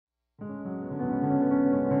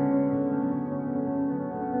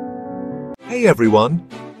Hey everyone!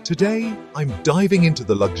 Today, I'm diving into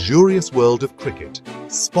the luxurious world of cricket,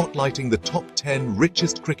 spotlighting the top 10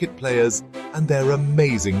 richest cricket players and their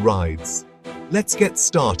amazing rides. Let's get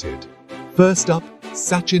started. First up,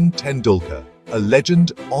 Sachin Tendulkar, a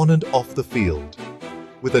legend on and off the field.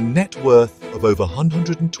 With a net worth of over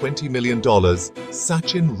 $120 million,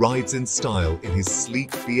 Sachin rides in style in his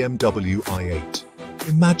sleek BMW i8.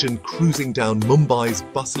 Imagine cruising down Mumbai's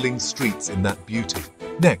bustling streets in that beauty.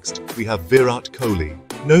 Next, we have Virat Kohli,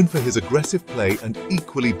 known for his aggressive play and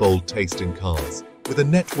equally bold taste in cars. With a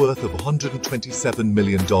net worth of $127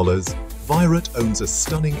 million, Virat owns a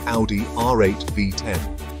stunning Audi R8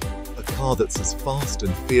 V10, a car that's as fast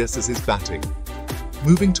and fierce as his batting.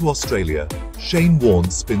 Moving to Australia, Shane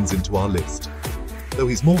Warne spins into our list. Though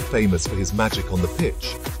he's more famous for his magic on the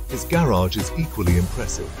pitch, his garage is equally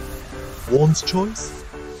impressive. Warne's choice?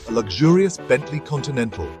 A luxurious Bentley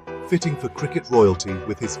Continental, fitting for cricket royalty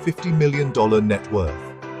with his $50 million net worth.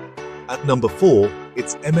 At number 4,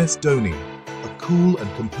 it's MS Dhoni, a cool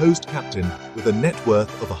and composed captain with a net worth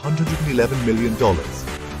of $111 million.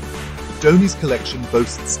 Dhoni's collection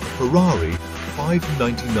boasts a Ferrari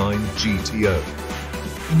 599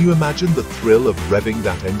 GTO. Can you imagine the thrill of revving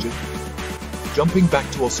that engine? Jumping back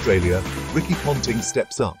to Australia, Ricky Ponting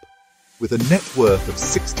steps up. With a net worth of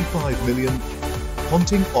 $65 million,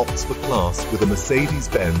 Ponting opts for class with a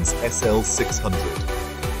Mercedes-Benz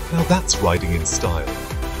SL600. Now that's riding in style.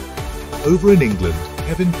 Over in England,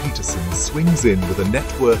 Kevin Peterson swings in with a net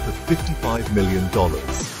worth of $55 million.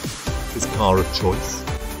 His car of choice?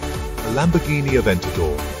 A Lamborghini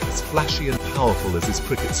Aventador, as flashy and powerful as his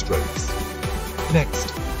cricket strokes.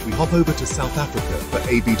 Next, we hop over to South Africa for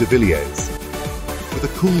AB de Villiers. With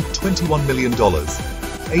a cool $21 million,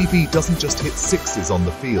 AB doesn't just hit sixes on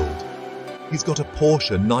the field. He's got a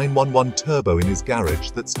Porsche 911 Turbo in his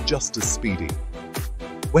garage that's just as speedy.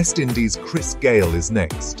 West Indies' Chris Gayle is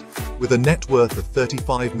next, with a net worth of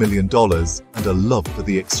 $35 million and a love for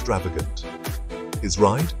the extravagant. His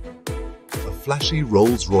ride? A flashy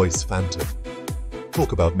Rolls-Royce Phantom.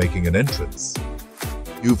 Talk about making an entrance.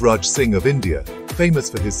 Yuvraj Singh of India, famous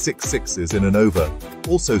for his 6 sixes in an over,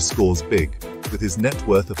 also scores big, with his net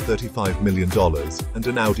worth of $35 million and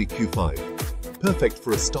an Audi Q5. Perfect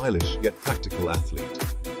for a stylish yet practical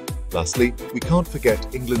athlete. Lastly, we can't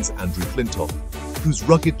forget England's Andrew Flintoff, whose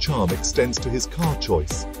rugged charm extends to his car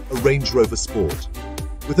choice, a Range Rover Sport.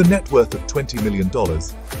 With a net worth of $20 million,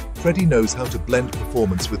 Freddie knows how to blend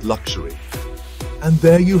performance with luxury. And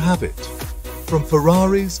there you have it. From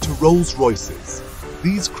Ferraris to Rolls-Royces,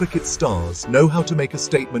 these cricket stars know how to make a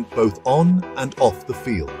statement both on and off the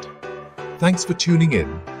field. Thanks for tuning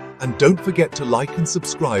in, and don't forget to like and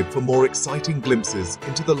subscribe for more exciting glimpses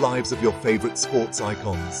into the lives of your favorite sports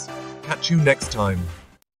icons. Catch you next time.